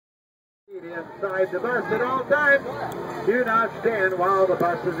inside the bus at all times. Do not stand while the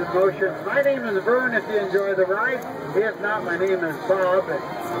bus is in motion. My name is Vern if you enjoy the ride. If not, my name is Bob. And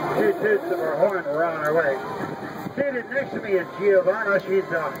two toots of our horn, we're on our way. Seated next to me is Giovanna. She's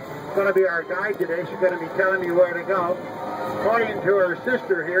going to be our guide today. She's going to be telling me where to go. According to her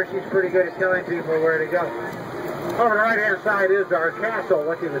sister here, she's pretty good at telling people where to go. Over the right-hand side is our castle,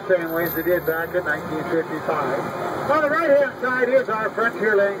 looking the same way as it did back in 1955. On the right-hand side is our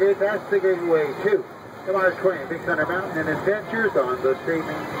Frontierland gate. That's the gateway to Mark Twain, Big Thunder Mountain, and adventures on the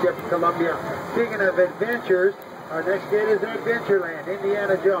steaming ship Columbia. Speaking of adventures, our next gate is Adventureland,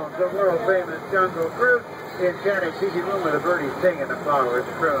 Indiana Jones, the world-famous Jungle Cruise, enchanted teaching room with the birdies singing the flowers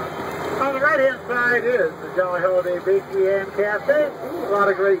croon. On the right-hand side is the Jolly Holiday Bakery and Cafe. A lot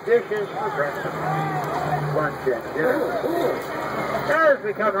of great dishes for breakfast, lunch, and dinner. As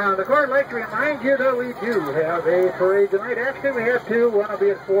we come around the corner, I'd like to remind you that we do have a parade tonight. Actually, we have two. One will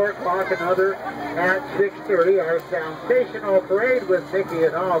be at 4 o'clock, another at 6:30. Our Soundstational parade with Mickey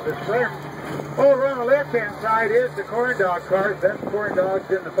and all of his friends. Over on the left-hand side is the corn dog cart. Best corn dogs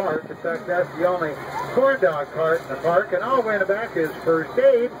in the park. In fact, that's the only corn dog cart in the park. And all the way in the back is first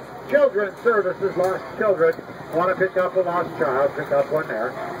aid, children's services, lost children. Want to pick up a lost child, pick up one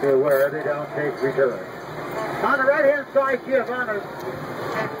there. Beware, they don't take returns. On the right-hand side, Giovanna's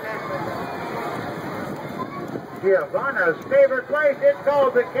favorite place. It's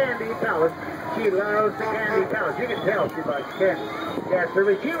called the Candy Palace. She loves the Candy Palace. You can tell she likes candy. Yes,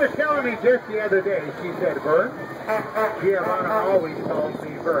 sir. She was telling me just the other day, she said, Vern, Giovanna always calls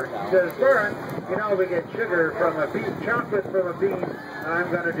me Vern. She says, Vern, you know, we get sugar from a bean, chocolate from a bean.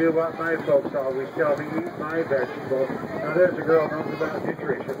 I'm going to do what my folks always tell me, eat my vegetables. Now, there's a girl who knows about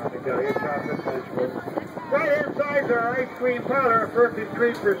nutrition, let me tell you, chocolate, vegetables. Right-hand side's our ice cream parlor, a perfect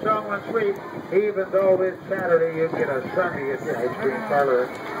treat for someone sweet. Even though it's Saturday, you get a Sunday at the ice cream parlor.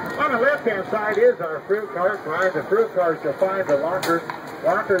 On the left-hand side is our fruit cart. Behind the fruit cart, you'll find the lockers.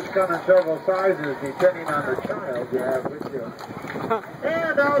 Lockers come in several sizes, depending on the child you have with you.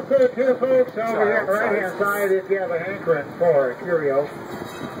 And also, too, folks, over here on the right-hand side, if you have a hankering for a curio,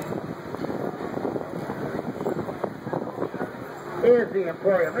 is the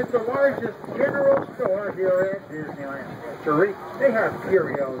Emporium. It's the largest general store here at Disneyland. They have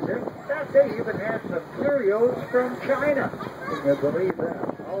curios. In fact, they even have some curios from China. Can you believe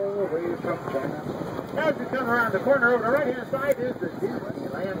that? All the way from China. As we come around the corner, over the right-hand side is the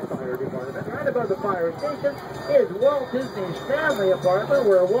Disneyland Fire Department. Right above the fire station is Walt Disney's family apartment,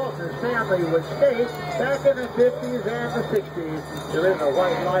 where Walt and his family would stay back in the 50s and the 60s. There is a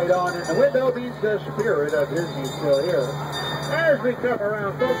white light on in the window, means the spirit of Disney's still here. As we come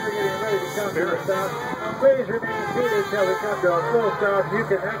around, folks are getting ready to come to a stop. Please remain seated until we come to a full stop. You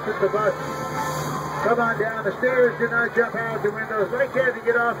can exit the bus. Come on down the stairs. Do not jump out the windows. Like you had to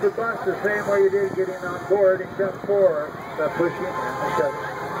get off the bus the same way you did getting on board, except for the pushing and the shoving.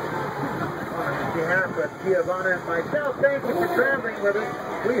 On behalf of Giovanna and myself, thank you for traveling with us.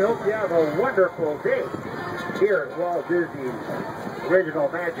 We hope you have a wonderful day here at Walt Disney's original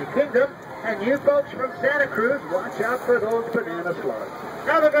Magic Kingdom. And you folks from Santa Cruz, watch out for those banana slugs.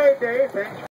 Have a great day. Thanks.